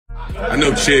I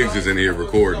know Chiggs is in here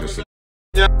recording this.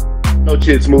 No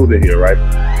Chig Smooth in here, right?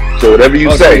 So whatever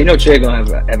you say, you know Chig gonna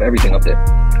have everything up there.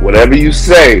 Whatever you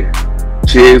say,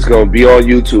 Chig's gonna be on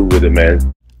YouTube with it,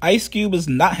 man. Ice Cube is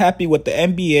not happy with the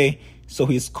NBA, so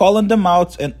he's calling them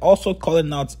out and also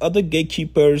calling out other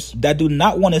gatekeepers that do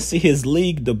not want to see his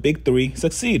league, the Big Three,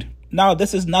 succeed. Now,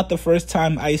 this is not the first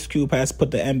time Ice Cube has put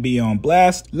the NBA on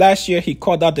blast. Last year, he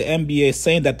called out the NBA,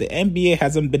 saying that the NBA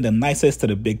hasn't been the nicest to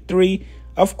the Big Three.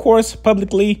 Of course,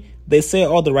 publicly, they say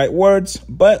all the right words,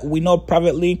 but we know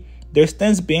privately, there's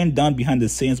things being done behind the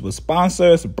scenes with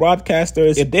sponsors,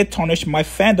 broadcasters. It did tarnish my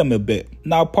fandom a bit.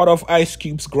 Now, part of Ice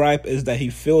Cube's gripe is that he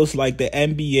feels like the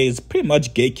NBA is pretty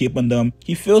much gatekeeping them.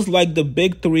 He feels like the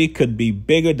Big Three could be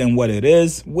bigger than what it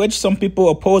is, which some people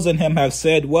opposing him have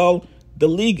said, well, the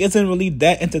league isn't really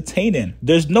that entertaining.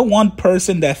 There's no one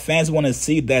person that fans want to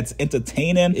see that's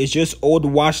entertaining. It's just old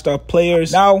washed up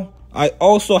players. Now, I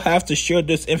also have to share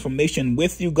this information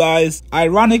with you guys.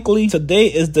 Ironically, today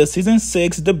is the season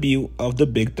 6 debut of the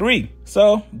Big Three.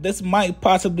 So this might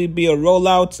possibly be a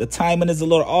rollout. The timing is a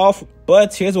little off,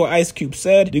 but here's what Ice Cube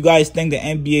said. Do you guys think the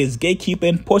NBA is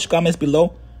gatekeeping? Post comments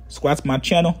below. Subscribe to my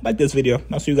channel. Like this video.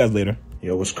 I'll see you guys later.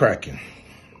 Yo, what's cracking?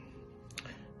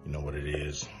 You know what it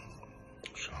is.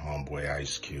 It's your homeboy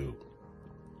Ice Cube.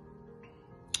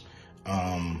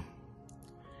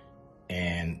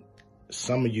 And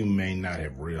some of you may not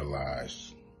have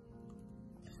realized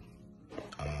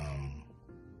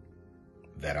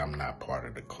that I'm not part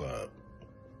of the club.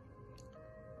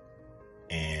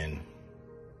 And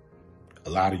a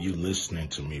lot of you listening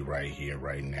to me right here,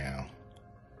 right now,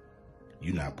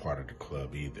 you're not part of the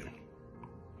club either.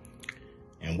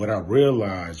 And what I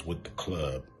realized with the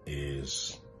club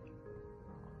is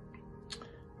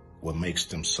what makes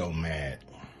them so mad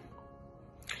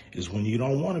is when you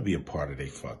don't want to be a part of their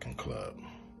fucking club.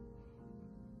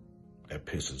 That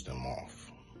pisses them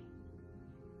off.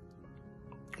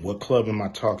 What club am I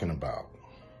talking about?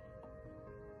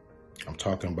 I'm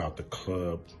talking about the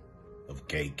club of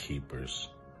gatekeepers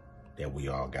that we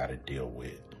all got to deal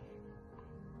with.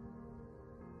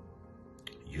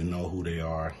 You know who they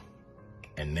are,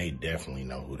 and they definitely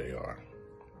know who they are.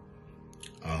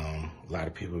 A lot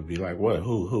of people would be like, what,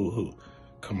 who?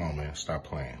 Come on, man, stop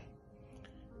playing.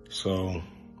 So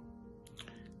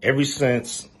ever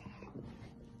since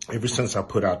I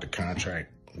put out the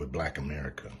contract with Black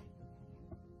America,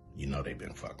 you know they've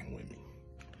been fucking with me.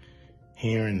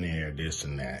 Here and there, this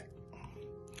and that.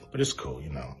 But it's cool, you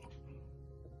know.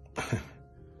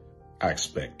 I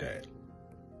expect that.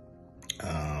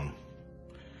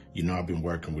 You know, I've been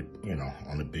working with,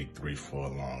 on the Big Three for a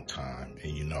long time.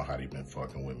 And you know how they've been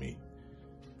fucking with me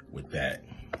with that.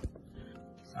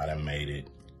 I done made it,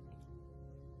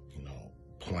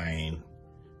 plain,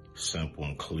 simple,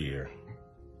 and clear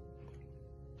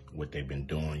what they've been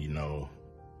doing.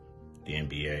 The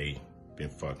NBA been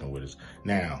fucking with us.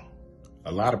 Now,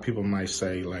 a lot of people might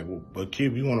say, like, well, but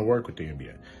Cube, you want to work with the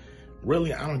NBA.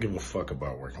 Really, I don't give a fuck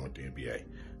about working with the NBA.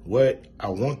 What I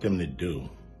want them to do,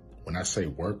 when I say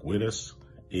work with us,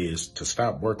 is to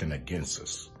stop working against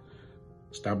us.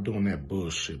 Stop doing that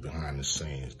bullshit behind the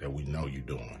scenes that we know you're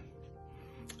doing.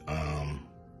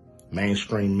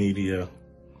 Mainstream media,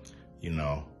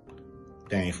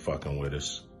 they ain't fucking with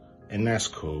us. And that's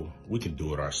cool. We can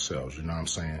do it ourselves, you know what I'm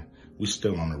saying? We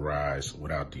still on the rise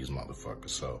without these motherfuckers.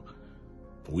 So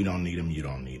we don't need them, you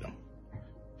don't need them.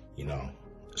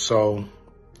 So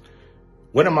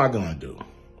what am I gonna do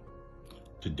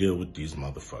to deal with these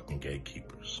motherfucking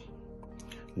gatekeepers?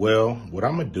 Well, what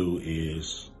I'm gonna do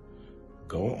is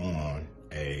go on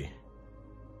a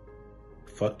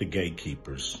Fuck the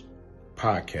Gatekeepers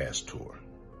podcast tour.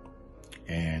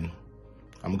 And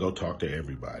I'm gonna go talk to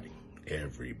everybody,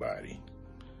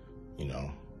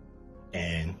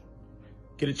 and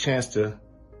get a chance to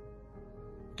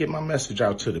get my message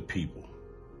out to the people.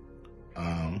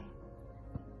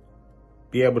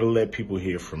 Be able to let people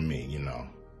hear from me,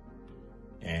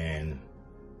 and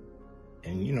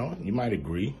you might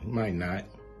agree, you might not,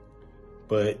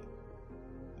 but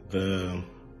the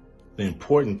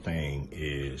important thing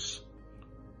is,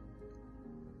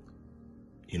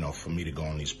 for me to go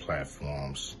on these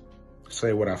platforms,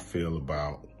 say what I feel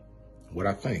about what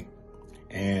I think.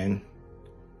 And,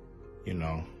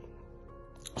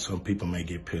 some people may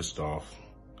get pissed off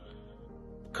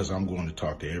because I'm going to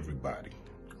talk to everybody.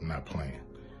 I'm not playing.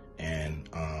 And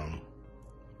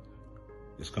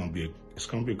it's gonna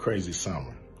be a crazy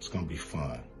summer. It's gonna be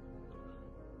fun.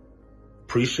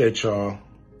 Appreciate y'all.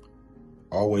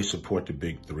 Always support the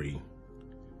Big Three.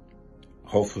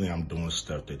 Hopefully I'm doing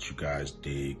stuff that you guys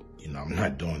dig. I'm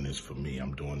not doing this for me.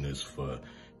 I'm doing this for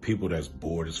people that's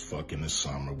bored as fuck in the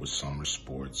summer with summer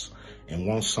sports and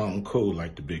want something cool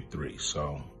like the Big 3.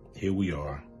 So here we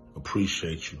are.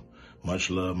 Appreciate you. Much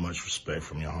love, much respect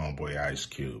from your homeboy Ice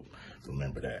Cube.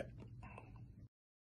 Remember that.